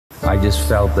I just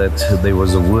felt that there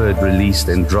was a word released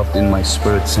and dropped in my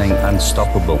spirit saying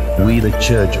unstoppable. We the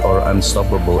church are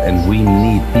unstoppable, and we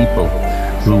need people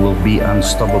who will be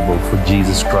unstoppable for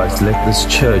Jesus Christ. Let this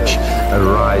church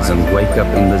arise and wake up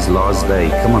in this last day.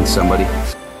 Come on, somebody.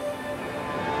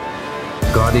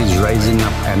 God is raising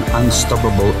up an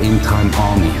unstoppable end-time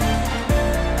army.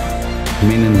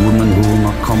 Men and women who will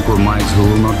not compromise, who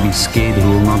will not be scared, who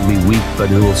will not be weak, but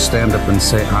who will stand up and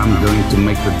say, I'm going to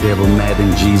make the devil mad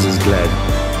and Jesus glad.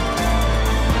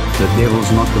 The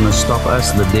devil's not going to stop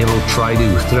us. The devil tried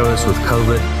to throw us with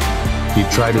COVID. He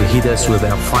tried to hit us with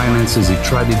our finances. He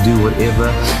tried to do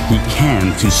whatever he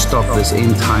can to stop this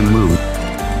end-time move.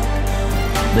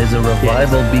 There's a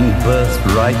revival being birthed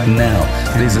right now.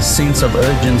 There's a sense of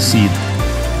urgency.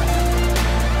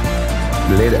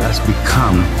 Let us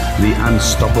become the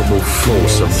unstoppable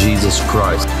force of Jesus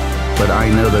Christ. But I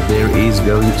know that there is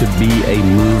going to be a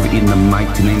move in the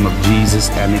mighty name of Jesus,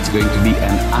 and it's going to be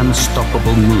an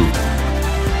unstoppable move.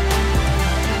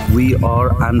 We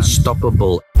are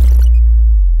unstoppable.